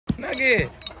Nugget,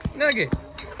 Nugget.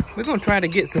 We're gonna try to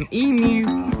get some emu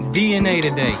DNA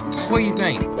today. What do you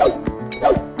think?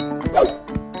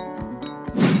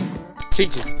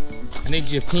 Teacher, I need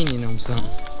your opinion on something.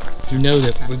 You know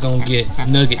that we're gonna get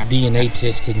Nugget DNA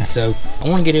tested, and so I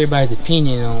wanna get everybody's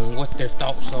opinion on what their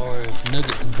thoughts are if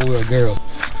Nugget's a boy or girl.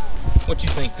 What you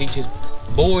think, Peaches?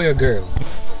 Boy or girl?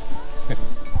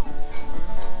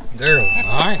 Girl.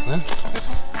 Alright, well,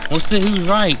 we'll see who's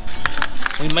right.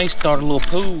 We may start a little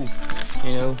pool,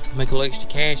 you know, make a little extra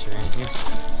cash around here.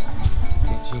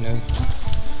 Since, you know,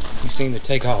 you seem to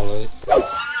take all of it.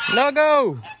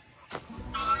 Nuggo!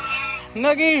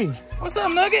 Nuggy! What's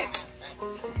up, Nugget?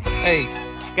 Hey,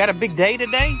 got a big day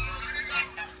today?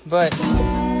 But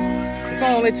I'm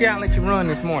gonna let you out and let you run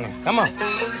this morning. Come on.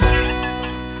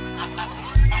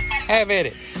 Have at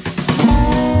it.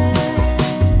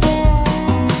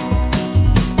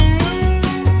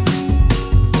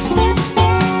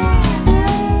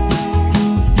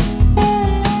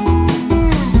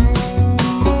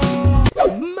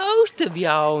 Most of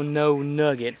y'all know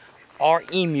Nugget, our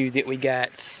emu that we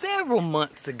got several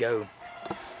months ago.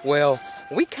 Well,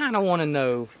 we kind of want to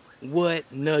know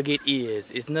what Nugget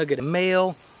is. Is Nugget a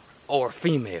male or a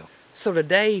female? So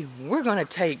today we're gonna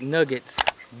take Nugget's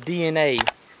DNA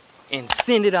and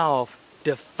send it off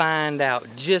to find out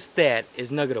just that.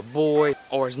 Is Nugget a boy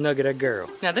or is Nugget a girl?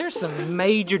 Now there's some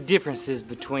major differences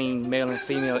between male and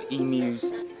female emus.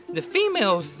 The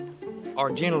females are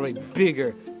generally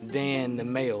bigger than the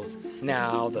males.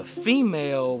 Now the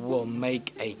female will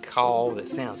make a call that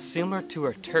sounds similar to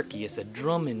a turkey. It's a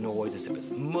drumming noise, except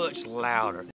it's much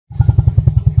louder.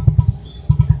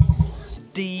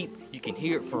 Deep, you can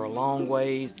hear it for a long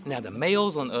ways. Now the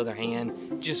males, on the other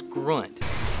hand, just grunt.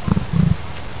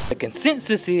 The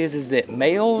consensus is that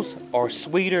males are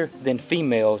sweeter than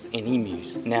females in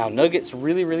emus. Now Nugget's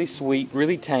really sweet,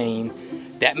 really tame.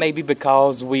 That may be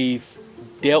because we've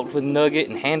dealt with Nugget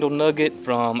and handled Nugget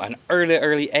from an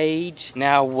early age.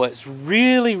 Now what's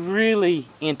really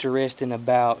interesting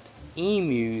about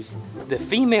emus, the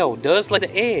female does lay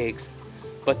the eggs,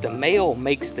 but the male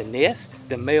makes the nest.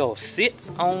 The male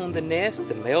sits on the nest.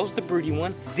 The male's the broody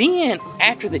one. Then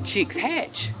after the chicks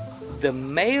hatch, the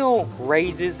male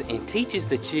raises and teaches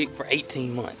the chick for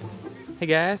 18 months. Hey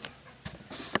guys,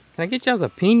 can I get y'all's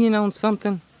opinion on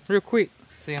something real quick?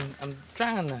 See, I'm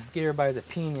trying to get everybody's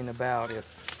opinion about if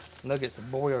Nugget's a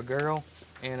boy or girl.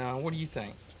 And what do you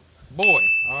think? Boy,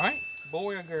 all right?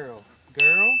 Boy or girl?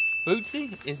 Girl?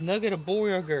 Bootsy, is Nugget a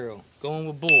boy or girl? Going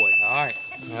with boy, all right.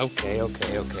 Okay.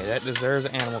 That deserves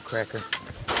an animal cracker.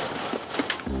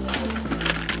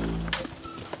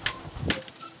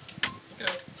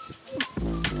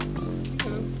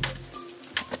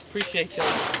 Appreciate y'all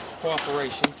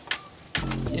cooperation.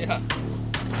 Yeah.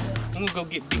 I'm gonna go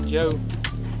get Big Joe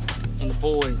and the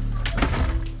boys'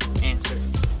 answer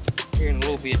here in a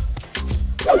little bit.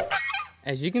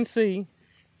 As you can see,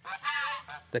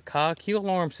 the Cog Hill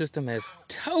alarm system has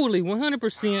totally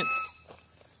 100%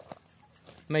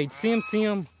 made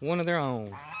Sim one of their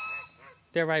own.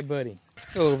 That right, buddy?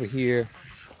 Let's go over here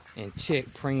and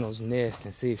check Pringle's nest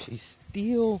and see if she's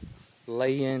still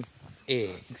laying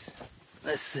eggs.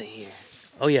 Let's see here.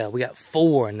 Oh yeah, we got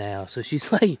 4 now. So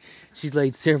she's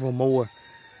laid several more.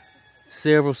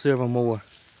 Several more.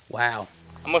 Wow.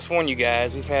 I must warn you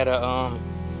guys, we've had a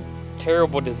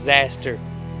terrible disaster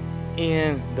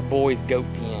in the boys' goat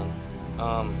pen.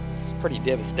 It's pretty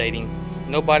devastating.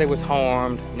 Nobody was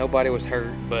harmed, nobody was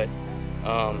hurt, but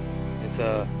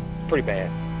it's pretty bad.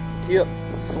 Tip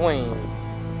swing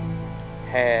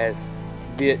has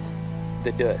bit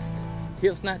the dust.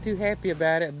 Tip's not too happy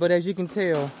about it, but as you can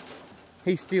tell,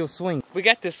 he's still swinging. We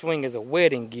got this swing as a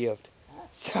wedding gift,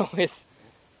 so it's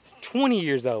 20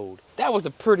 years old. That was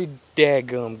a pretty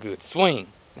daggum good swing.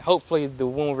 Hopefully the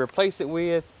one we replace it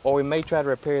with, or we may try to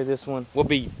repair this one, will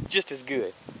be just as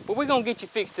good. But we're gonna get you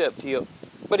fixed up, Tip.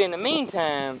 But in the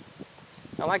meantime,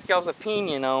 I'd like y'all's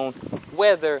opinion on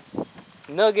whether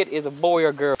Nugget is a boy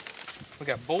or girl. We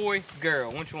got boy,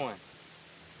 girl, which one?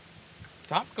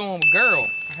 Top's going with girl.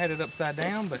 I had it upside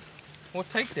down, but we'll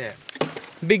take that.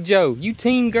 Big Joe, you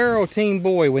team girl, team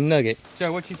boy with Nugget.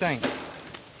 Joe, what you think?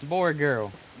 Boy or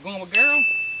girl? Going with girl?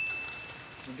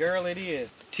 Girl it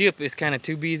is. Tip is kind of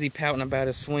too busy pouting about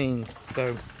his swing,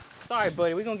 so sorry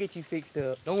buddy, we're gonna get you fixed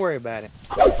up. Don't worry about it.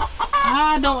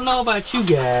 I don't know about you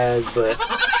guys, but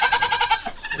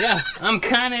yeah, I'm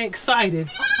kind of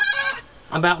excited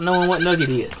about knowing what Nugget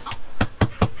is.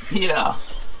 Yeah.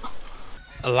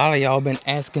 A lot of y'all been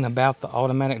asking about the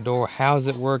automatic door. How's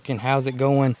it working? How's it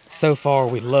going? So far,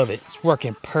 we love it. It's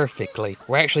working perfectly.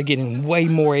 We're actually getting way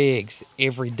more eggs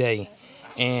every day.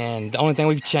 And the only thing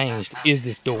we've changed is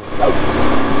this door.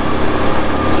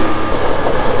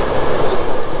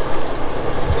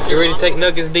 You ready to take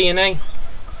Nugget's DNA?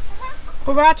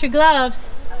 We brought your gloves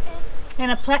in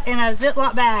a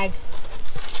Ziploc bag.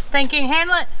 Think you can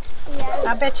handle it?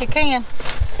 Yeah. I bet you can.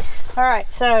 All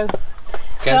right, so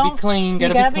Gotta be clean.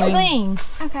 Gotta be clean.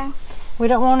 Okay. We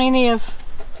don't want any of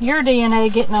your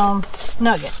DNA getting on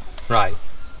Nugget. Right.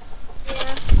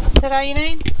 Yeah. Is that all you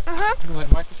need? Uh-huh.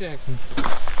 Like Michael Jackson.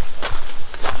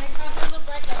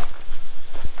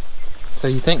 So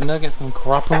you think Nugget's gonna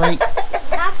cooperate?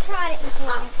 I've tried it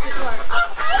before. It works.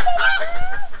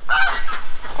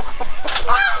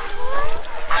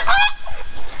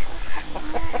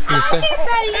 What you say?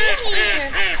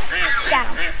 Got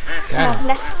him. Got him.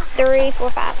 That's 3, 4,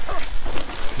 5. I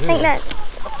Good. think that's...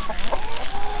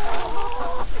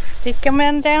 Stick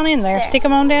them down in there. Stick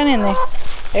them on down in there.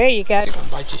 There you go. You're gonna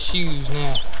bite your shoes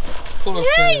now. Pull up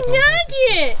Hey, there,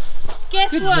 Nugget!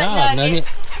 Guess Good what, job, Nugget?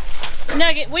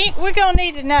 Nugget, we're gonna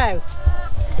need to know.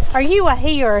 Are you a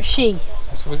he or a she?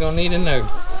 That's what we're gonna need to know.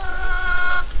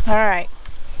 All right.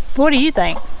 What do you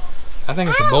think? I think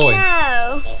it's a boy.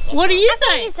 No. What do you I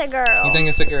think think? it's a girl. You think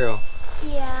it's a girl?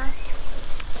 Yeah.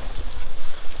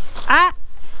 I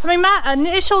mean, my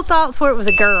initial thoughts were it was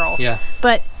a girl. Yeah.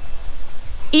 But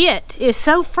it is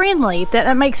so friendly that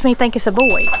it makes me think it's a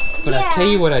boy. But Yeah. I tell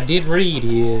you what I did read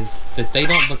is that they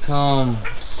don't become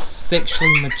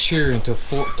sexually mature until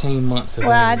 14 months of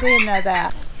Well, I age. did know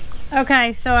that.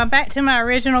 Okay, so I'm back to my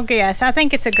original guess. I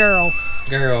think it's a girl.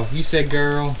 Girl. You said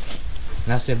girl,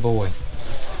 and I said boy.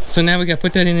 So now we gotta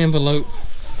put that in an envelope,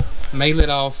 mail it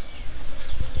off,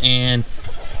 and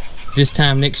this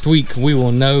time next week we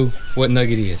will know what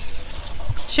Nugget is.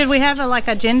 Should we have like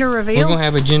a gender reveal? We're gonna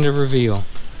have a gender reveal.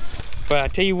 But I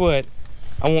tell you what,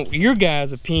 I want your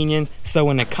guys' opinion. So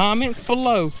in the comments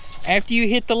below, after you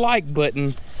hit the like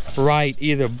button, write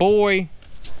either boy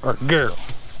or girl,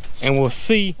 and we'll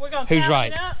see who's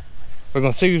right. We're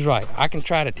gonna see who's right. I can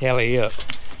try to tally up.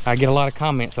 I get a lot of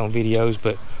comments on videos,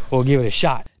 but we'll give it a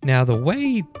shot. Now the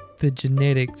way the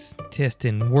genetics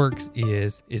testing works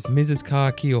is Mrs.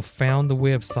 Cog Hill found the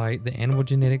website, the animal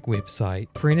genetic website,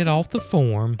 printed off the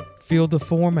form, filled the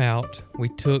form out. We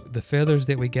took the feathers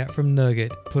that we got from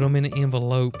Nugget, put them in an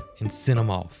envelope, and sent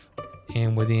them off.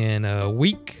 And within a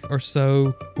week or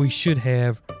so, we should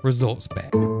have results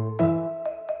back.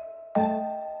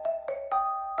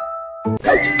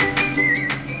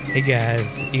 Hey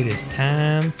guys, it is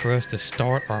time for us to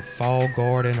start our fall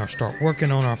garden or start working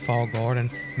on our fall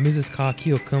garden. Mrs. Cog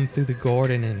Hill come through the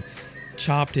garden and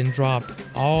chopped and dropped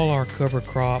all our cover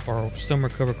crop, our summer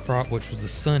cover crop, which was the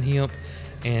sun hemp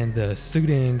and the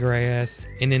Sudan grass.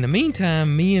 And in the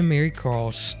meantime, me and Mary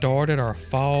Carl started our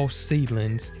fall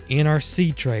seedlings in our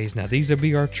seed trays. Now these will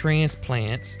be our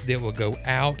transplants that will go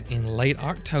out in late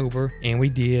October. And we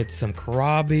did some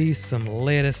kohlrabi, some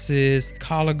lettuces,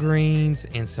 collard greens,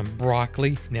 and some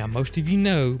broccoli. Now most of you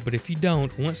know, but if you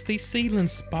don't, once these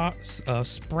seedlings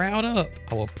sprout up,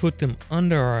 I will put them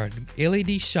under our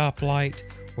LED shop light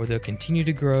where they'll continue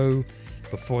to grow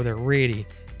before they're ready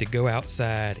to go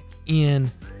outside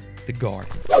in the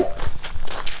garden.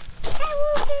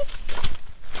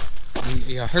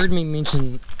 You heard me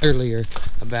mention earlier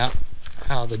about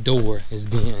how the door has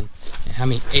been and how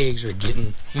many eggs we're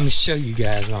getting. Let me show you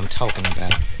guys what I'm talking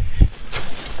about.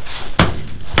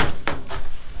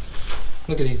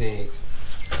 Look at these eggs.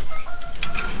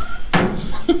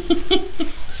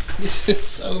 This is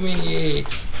so many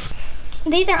eggs.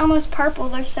 These are almost purple.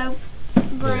 They're so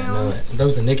brown. Yeah, I know it.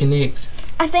 Those the Nick and Nicks.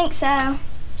 I think so.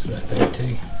 That's what I think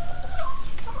too.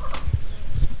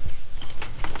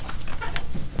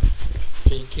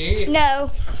 Can you carry it?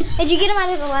 No. Did you get them out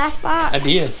of the last box? I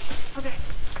did. Okay.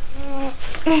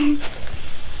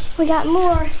 We got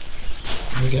more.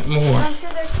 We got more. I'm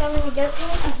sure there's so many goat in it.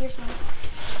 Oh, here's one.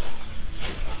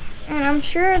 And I'm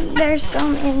sure there's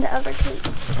some in the other coop.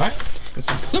 Alright.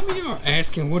 Some of you are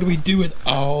asking, what do we do with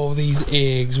all these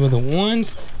eggs? Well, the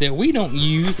ones that we don't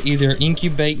use, either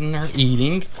incubating or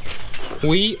eating,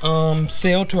 we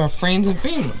sell to our friends and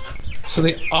family. So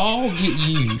they all get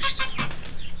used.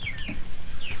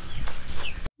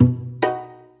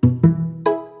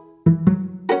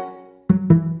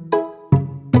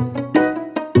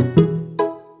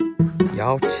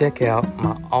 Y'all check out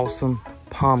my awesome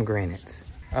pomegranates.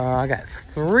 I got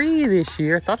 3 this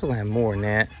year. I thought I was gonna have more than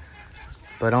that,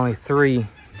 but only 3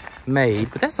 made,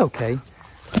 but that's okay.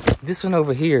 This one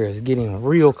over here is getting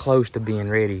real close to being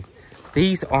ready.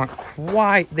 These aren't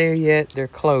quite there yet. They're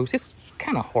close. It's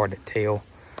kind of hard to tell.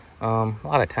 A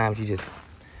lot of times you just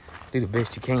do the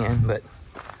best you can, but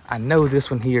I know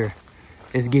this one here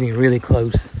is getting really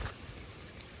close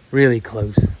Really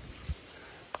close.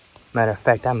 Matter of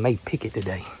fact, I may pick it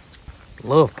today.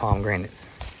 Love pomegranates.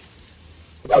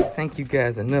 Thank you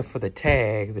guys enough for the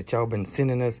tags that y'all been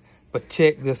sending us, but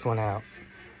check this one out.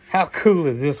 How cool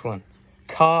is this one?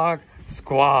 Cog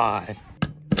Squad.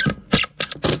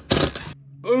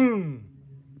 Boom.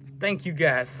 Thank you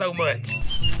guys so much.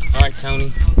 All right, Tony,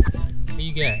 what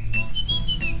you got?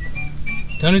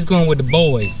 Tony's going with the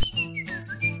boys.